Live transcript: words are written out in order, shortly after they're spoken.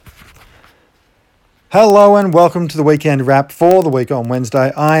Hello and welcome to the weekend wrap for the week on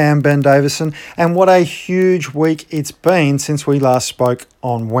Wednesday. I am Ben Davison, and what a huge week it's been since we last spoke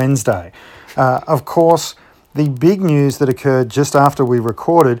on Wednesday. Of course, the big news that occurred just after we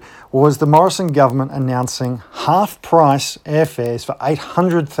recorded was the Morrison government announcing half-price airfares for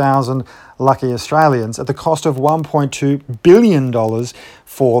 800,000 lucky Australians at the cost of $1.2 billion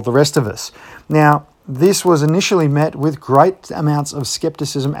for the rest of us. Now, this was initially met with great amounts of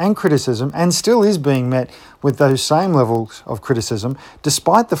scepticism and criticism, and still is being met with those same levels of criticism,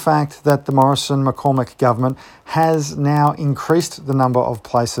 despite the fact that the Morrison-McCormack government has now increased the number of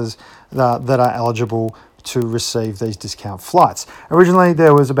places that are eligible to receive these discount flights. Originally,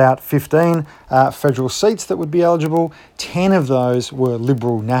 there was about 15 federal seats that would be eligible. 10 of those were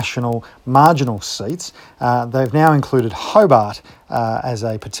Liberal national marginal seats. They've now included Hobart as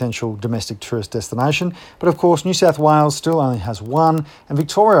a potential domestic tourist destination. But of course, New South Wales still only has one, and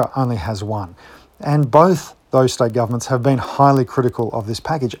Victoria only has one. And both those state governments have been highly critical of this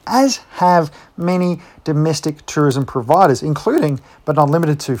package, as have many domestic tourism providers, including, but not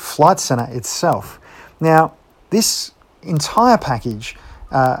limited to, Flight Centre itself. Now, this entire package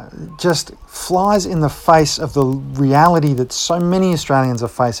just flies in the face of the reality that so many Australians are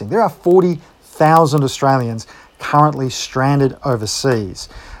facing. There are 40,000 Australians currently stranded overseas.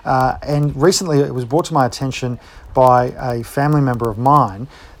 And recently it was brought to my attention by a family member of mine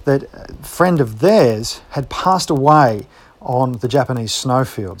that a friend of theirs had passed away on the Japanese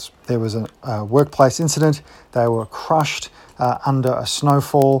snowfields. There was a workplace incident. They were crushed under a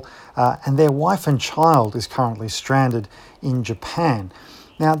snowfall, and their wife and child is currently stranded in Japan.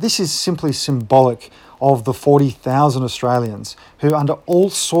 Now, this is simply symbolic of the 40,000 Australians who, under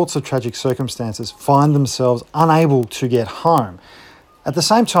all sorts of tragic circumstances, find themselves unable to get home. At the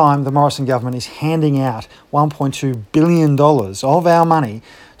same time, the Morrison government is handing out $1.2 billion of our money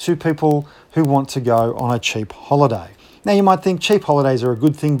to people who want to go on a cheap holiday. Now, you might think cheap holidays are a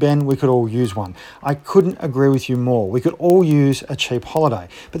good thing, Ben. We could all use one. I couldn't agree with you more. We could all use a cheap holiday.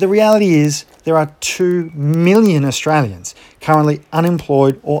 But the reality is there are 2 million Australians currently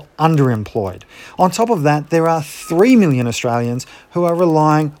unemployed or underemployed. On top of that, there are 3 million Australians who are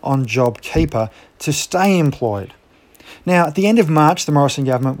relying on JobKeeper to stay employed. Now, at the end of March, the Morrison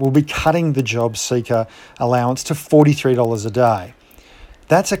government will be cutting the job seeker allowance to $43 a day.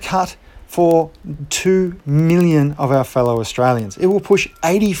 That's a cut for 2 million of our fellow Australians. It will push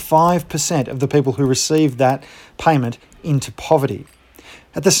 85% of the people who receive that payment into poverty.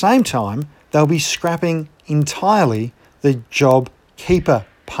 At the same time, they'll be scrapping entirely the JobKeeper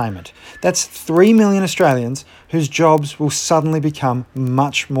payment. That's 3 million Australians whose jobs will suddenly become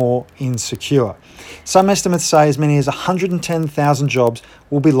much more insecure. Some estimates say as many as 110,000 jobs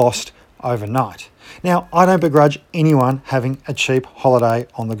will be lost overnight. Now, I don't begrudge anyone having a cheap holiday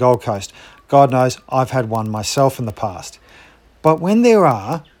on the Gold Coast. God knows I've had one myself in the past. But when there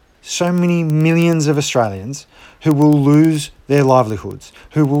are so many millions of Australians who will lose their livelihoods,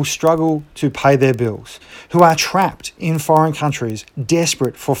 who will struggle to pay their bills, who are trapped in foreign countries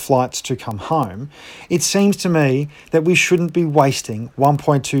desperate for flights to come home, it seems to me that we shouldn't be wasting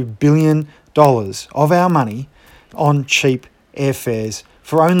 $1.2 billion of our money on cheap airfares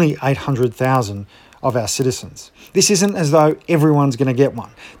for only 800,000 of our citizens. This isn't as though everyone's going to get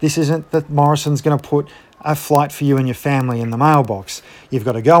one. This isn't that Morrison's going to put a flight for you and your family in the mailbox. You've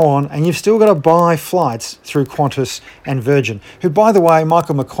got to go on, and you've still got to buy flights through Qantas and Virgin, who, by the way,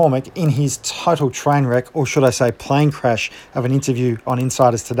 Michael McCormack, in his total train wreck, or should I say plane crash of an interview on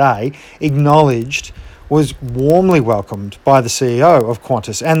Insiders Today, acknowledged was warmly welcomed by the CEO of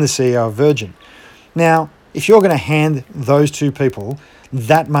Qantas and the CEO of Virgin. Now, if you're going to hand those two people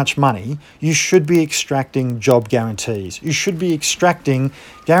that much money, you should be extracting job guarantees. You should be extracting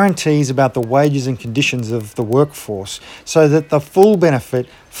guarantees about the wages and conditions of the workforce so that the full benefit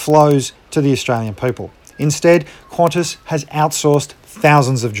flows to the Australian people. Instead, Qantas has outsourced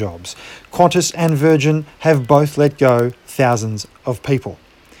thousands of jobs. Qantas and Virgin have both let go thousands of people.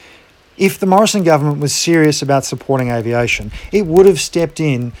 If the Morrison government was serious about supporting aviation, it would have stepped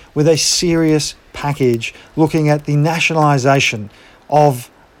in with a serious package looking at the nationalisation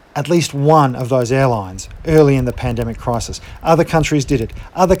of at least one of those airlines early in the pandemic crisis. Other countries did it.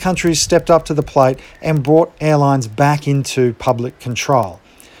 Other countries stepped up to the plate and brought airlines back into public control.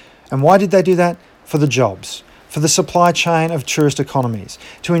 And why did they do that? For the jobs, for the supply chain of tourist economies,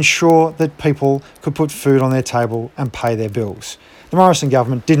 to ensure that people could put food on their table and pay their bills. The Morrison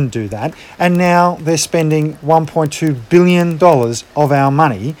government didn't do that, and now they're spending $1.2 billion of our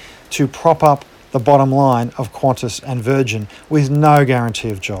money to prop up the bottom line of Qantas and Virgin with no guarantee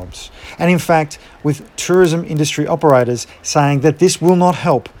of jobs. And in fact, with tourism industry operators saying that this will not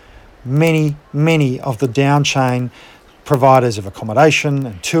help many of the down chain providers of accommodation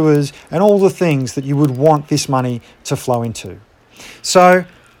and tours and all the things that you would want this money to flow into. So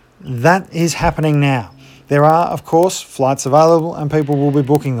that is happening now. There are, of course, flights available and people will be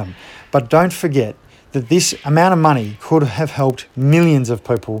booking them. But don't forget that this amount of money could have helped millions of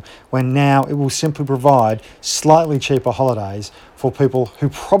people, when now it will simply provide slightly cheaper holidays for people who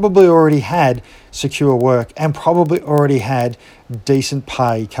probably already had secure work and probably already had decent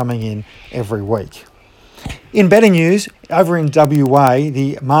pay coming in every week. In better news, over in WA,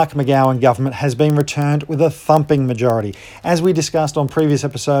 the Mark McGowan government has been returned with a thumping majority. As we discussed on previous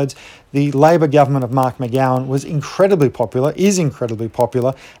episodes, the Labor government of Mark McGowan is incredibly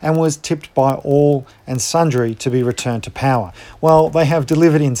popular, and was tipped by all and sundry to be returned to power. Well, they have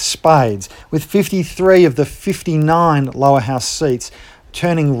delivered in spades, with 53 of the 59 lower house seats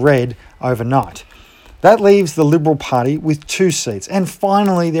turning red overnight. That leaves the Liberal Party with 2 seats. And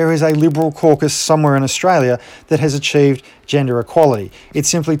finally, there is a Liberal caucus somewhere in Australia that has achieved gender equality. It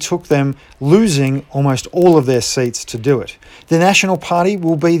simply took them losing almost all of their seats to do it. The National Party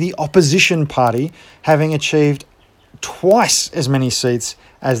will be the opposition party, having achieved twice as many seats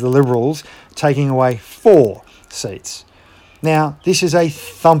as the Liberals, taking away 4 seats. Now, this is a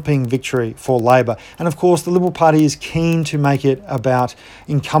thumping victory for Labor. And of course, the Liberal Party is keen to make it about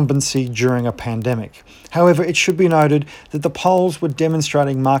incumbency during a pandemic. However, it should be noted that the polls were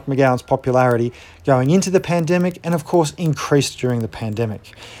demonstrating Mark McGowan's popularity going into the pandemic and of course increased during the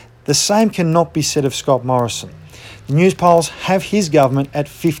pandemic. The same cannot be said of Scott Morrison. The news polls have his government at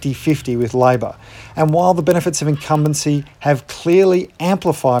 50-50 with Labor. And while the benefits of incumbency have clearly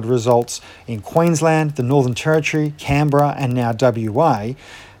amplified results in Queensland, the Northern Territory, Canberra and now WA,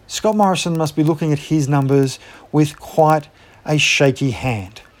 Scott Morrison must be looking at his numbers with quite a shaky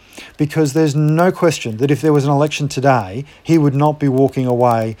hand. Because there's no question that if there was an election today, he would not be walking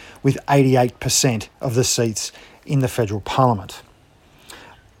away with 88% of the seats in the federal parliament.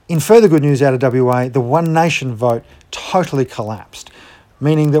 In further good news out of WA, the One Nation vote totally collapsed,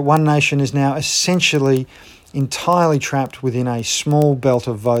 meaning that One Nation is now essentially entirely trapped within a small belt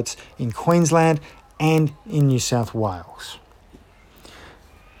of votes in Queensland and in New South Wales.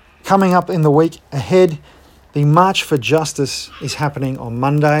 Coming up in the week ahead, the March for Justice is happening on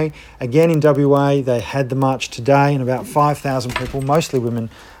Monday. Again in WA, they had the march today and about 5,000 people, mostly women,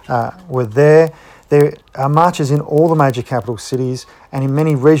 were there. There are marches in all the major capital cities and in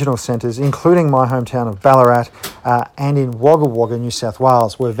many regional centres, including my hometown of Ballarat and in Wagga Wagga, New South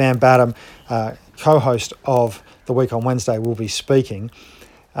Wales, where Van Batum, co-host of The Week on Wednesday, will be speaking.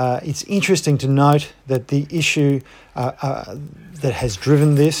 It's interesting to note that the issue that has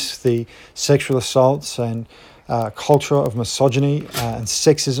driven this, the sexual assaults and culture of misogyny and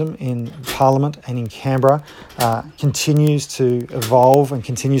sexism in Parliament and in Canberra, continues to evolve and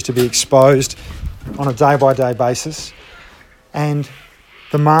continues to be exposed on a day-by-day basis. And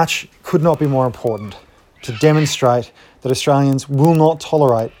the march could not be more important to demonstrate that Australians will not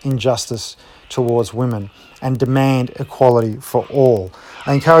tolerate injustice towards women and demand equality for all.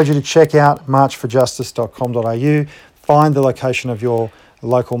 I encourage you to check out marchforjustice.com.au, find the location of your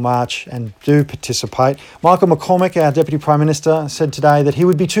local march and do participate. Michael McCormack, our Deputy Prime Minister, said today that he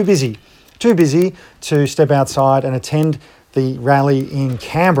would be too busy to step outside and attend the rally in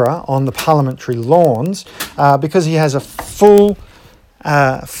Canberra on the parliamentary lawns because he has a full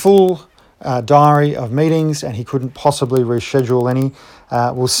diary of meetings and he couldn't possibly reschedule any.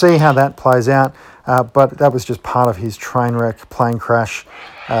 We'll see how that plays out, but that was just part of his train wreck, plane crash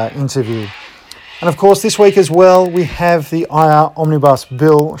interview. And of course, this week as well, we have the IR Omnibus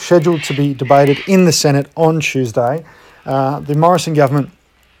Bill scheduled to be debated in the Senate on Tuesday. The Morrison government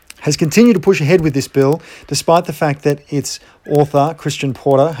has continued to push ahead with this bill, despite the fact that its author, Christian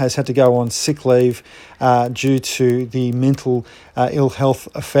Porter, has had to go on sick leave due to the mental ill health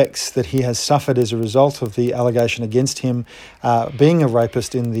effects that he has suffered as a result of the allegation against him being a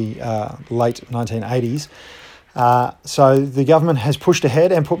rapist in the late 1980s. So the government has pushed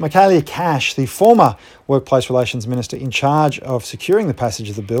ahead and put Michaelia Cash, the former Workplace Relations Minister, in charge of securing the passage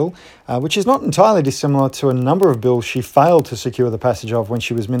of the bill, which is not entirely dissimilar to a number of bills she failed to secure the passage of when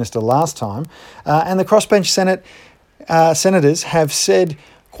she was minister last time. And the crossbench senators have said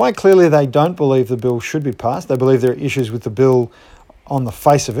quite clearly they don't believe the bill should be passed. They believe there are issues with the bill on the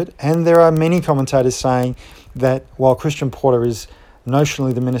face of it. And there are many commentators saying that while Christian Porter is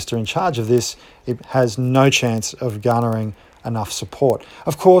notionally the minister in charge of this, it has no chance of garnering enough support.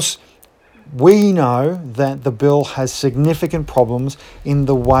 Of course, We know that the bill has significant problems in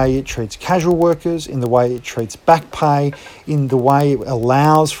the way it treats casual workers, in the way it treats back pay, in the way it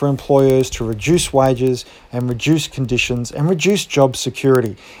allows for employers to reduce wages and reduce conditions and reduce job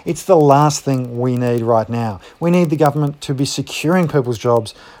security. It's the last thing we need right now. We need the government to be securing people's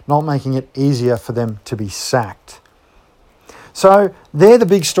jobs, not making it easier for them to be sacked. So they're the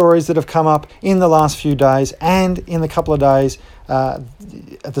big stories that have come up in the last few days and in the couple of days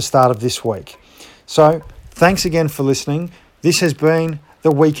at the start of this week. So thanks again for listening. This has been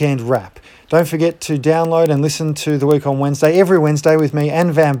the Weekend Wrap. Don't forget to download and listen to The Week on Wednesday every Wednesday with me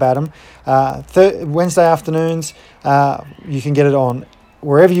and Van Badham. Wednesday afternoons, you can get it on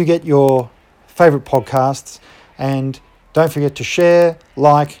wherever you get your favourite podcasts. And don't forget to share,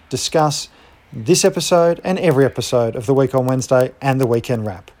 like, discuss this episode and every episode of The Week on Wednesday and The Weekend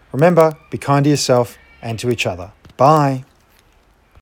Wrap. Remember, be kind to yourself and to each other. Bye.